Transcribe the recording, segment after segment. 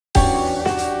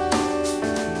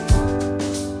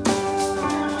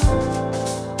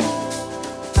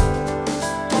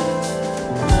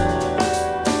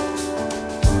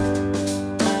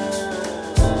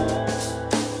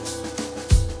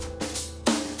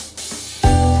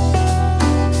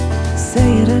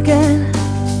say it again.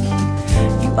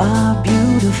 You are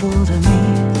beautiful to me.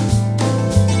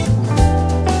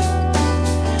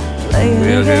 We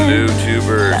have new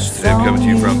tubers. Today I'm coming to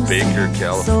you from Baker,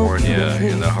 California,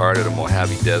 in the heart of the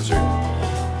Mojave Desert.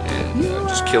 And I'm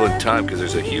just killing time because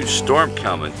there's a huge storm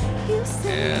coming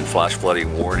and flash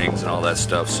flooding warnings and all that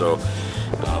stuff. So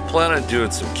I plan on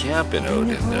doing some camping out in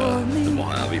the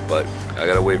Mojave, but I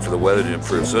gotta wait for the weather to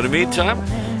improve. So in the meantime,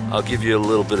 I'll give you a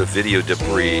little bit of video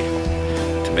debris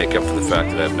to make up for the fact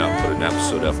that I've not put an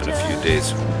episode up in a few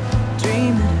days.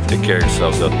 Take care of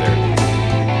yourselves out there.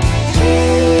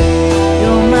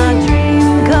 You're my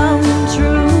dream come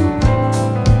true.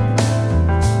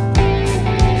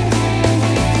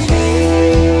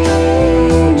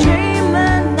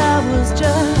 Dreaming I was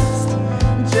just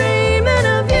dreaming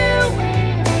of you.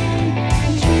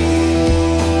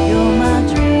 You're my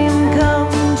dream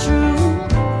come true.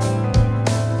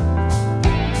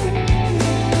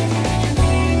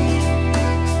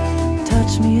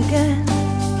 Touch me again,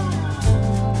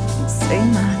 say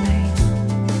my name.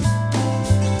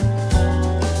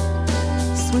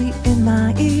 Sweet in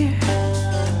my ear,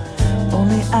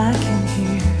 only I can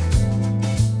hear.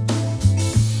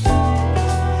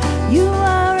 You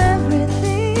are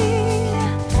everything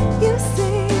you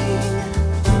sing.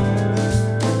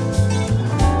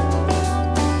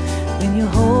 When you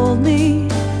hold me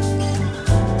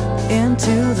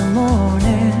into the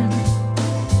morning,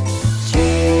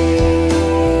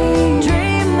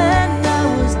 dreaming I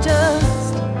was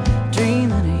just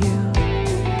dreaming of you.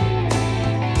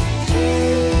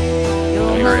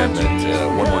 Here I am at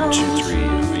 1123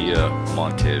 via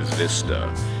Monte Vista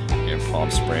in Palm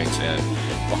Springs, and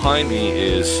behind me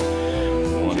is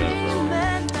one of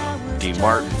Dean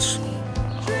Martin's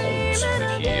homes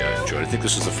that he enjoyed. I think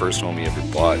this is the first home he ever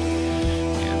bought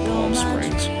in Palm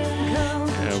Springs.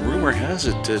 And rumor has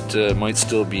it that it might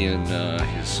still be in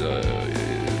his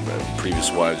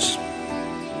previous wife's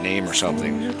name or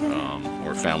something,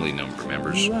 or family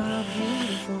members,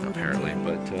 apparently.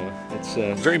 But it's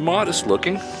very modest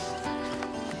looking.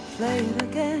 Play it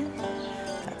again,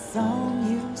 that song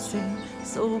you sing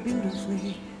so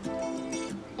beautifully.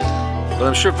 But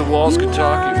I'm sure if the walls could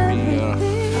talk, it would be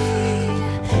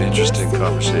an interesting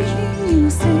conversation.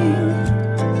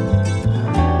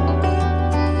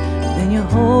 Then you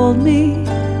hold me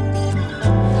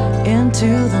into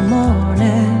the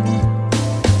morning.